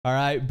All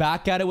right,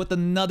 back at it with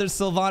another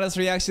Cilvanis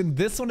reaction.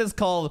 This one is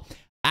called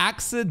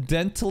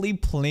accidentally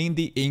playing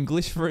the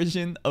English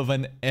version of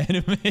an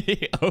anime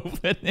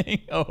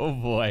opening. Oh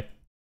boy.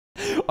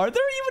 Are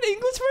there even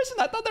English versions?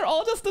 I thought they're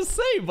all just the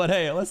same, but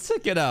hey, let's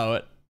check it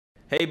out.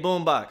 Hey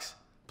Boombox,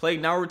 play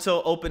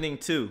Naruto opening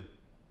 2.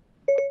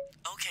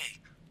 Okay,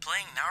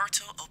 playing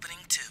Naruto opening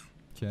 2.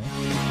 Okay.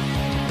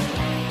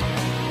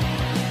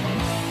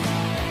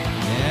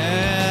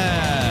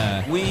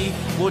 Yeah. We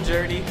will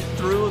journey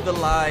through the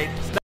light.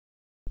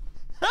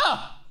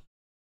 Oh!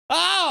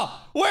 Oh!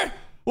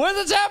 Where's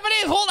the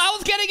Japanese? Hold on, I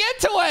was getting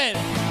into it!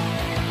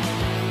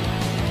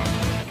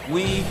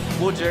 We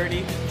will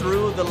journey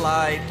through the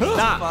light.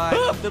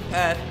 Find the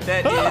path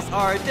that is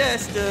our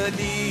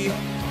destiny.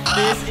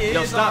 This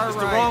is our it's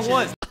the wrong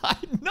one. I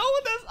know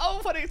this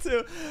opening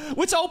too.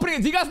 Which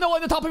opening? Do you guys know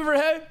on the top of your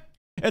head?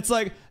 It's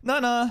like na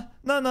na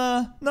na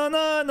na na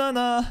na na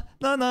na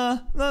na na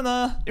na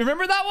na. You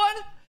remember that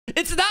one?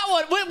 It's that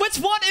one. Which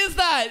one is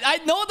that? I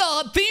know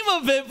the theme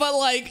of it, but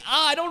like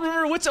I don't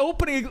remember which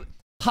opening.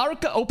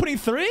 Haruka opening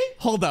 3?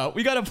 Hold up.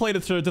 We gotta play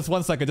this for just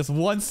 1 second. Just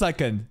 1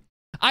 second.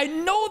 I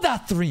know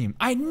that theme.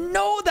 I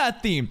know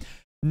that theme.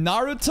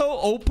 Naruto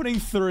opening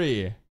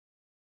 3.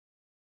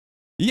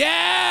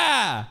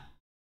 Yeah!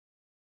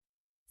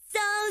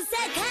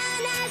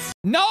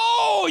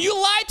 No! You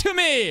lied to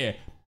me!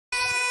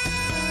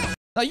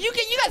 No, you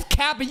guys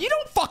capping. You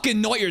don't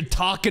fucking know what you're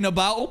talking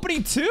about.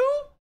 Opening 2?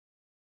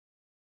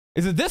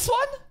 Is it this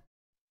one?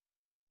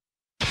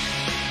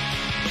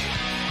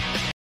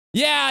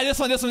 Yeah, this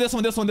one. This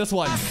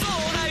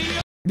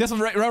one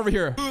right over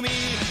here.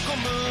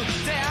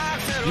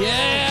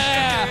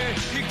 Yeah!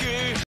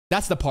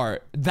 That's the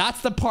part.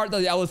 That's the part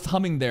that I was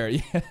humming there.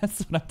 Yeah,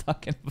 that's what I'm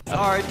talking about.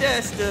 Our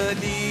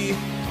destiny.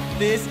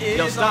 This is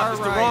Yo, stop.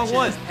 It's the wrong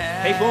one.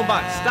 Hey,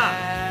 Boombox, stop.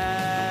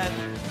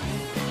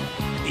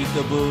 Eat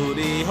the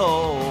booty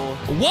hole.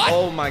 What?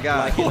 Oh my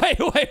god. Wait.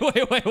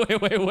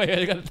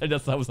 I gotta turn the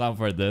sound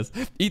for this.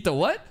 Eat the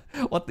what?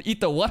 What?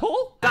 Eat the what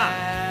hole? Stop.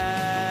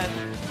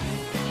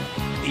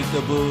 Eat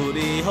the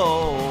booty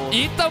hole.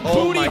 Eat the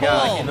Oh booty my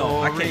god, hole.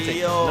 no, I can't take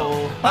it.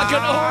 No. Like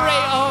an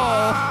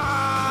Oreo.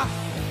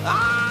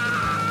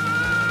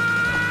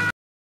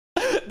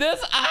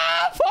 This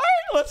part.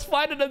 Let's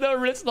find it in the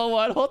original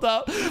one. Hold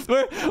up.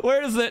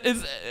 Where is it?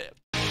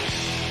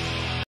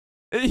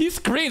 He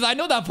screams. I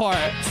know that part.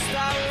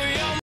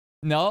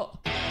 No.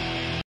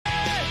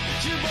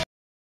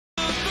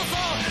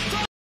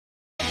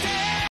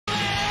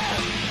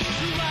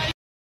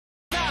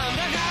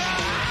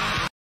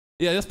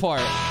 Yeah, this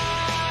part.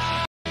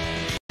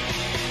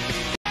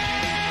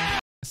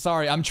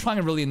 Sorry, I'm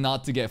trying really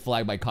not to get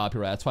flagged by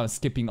copyright. That's why I'm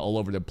skipping all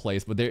over the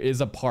place. But there is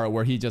a part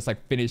where he just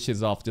like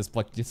finishes off just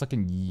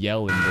fucking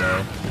yelling,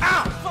 bro.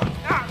 Ow! Fuck!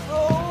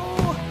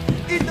 Oh!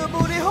 Eat the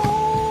booty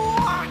hole!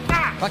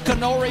 Like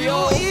an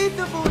Oreo. Eat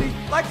the booty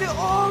like the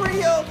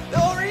Oreo. The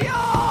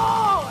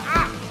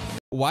Oreo!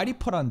 Why'd he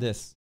put on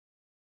this?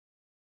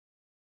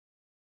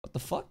 What the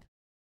fuck?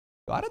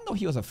 I didn't know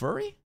he was a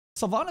furry.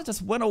 Cilvanis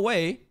just went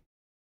away,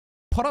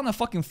 put on a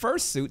fucking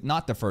fursuit,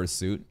 not the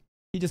fursuit.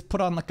 He just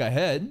put on like a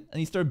head and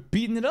he started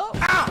beating it up.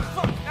 Ow!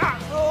 Fuck!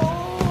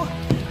 Oh!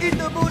 Eat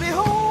the booty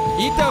hole!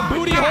 Eat the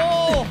booty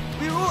hole!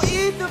 We will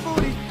eat the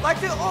booty like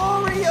the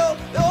Oreo.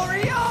 The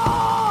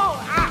Oreo!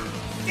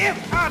 Damn!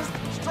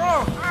 It's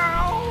strong!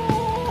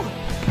 Ow!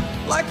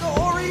 Like the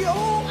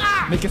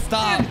Oreo! Make it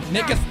stop!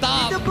 Make it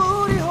stop! Eat the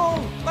booty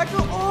hole like the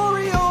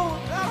Oreo!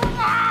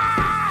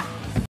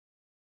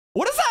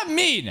 What does that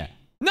mean?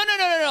 No.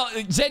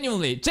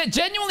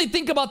 Genuinely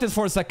think about this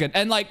for a second.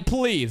 And like,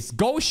 please,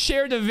 go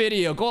share the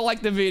video. Go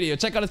like the video.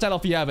 Check out the channel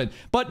if you haven't.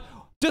 But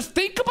just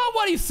think about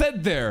what he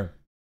said there.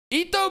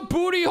 Eat the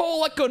booty hole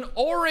like an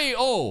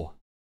Oreo.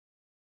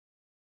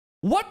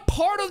 What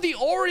part of the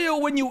Oreo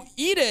when you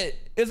eat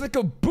it is like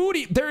a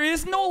booty? There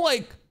is no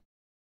like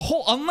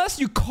hole unless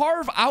you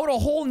carve out a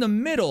hole in the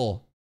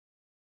middle.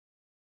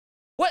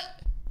 What?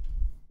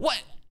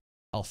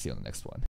 I'll see you on the next one.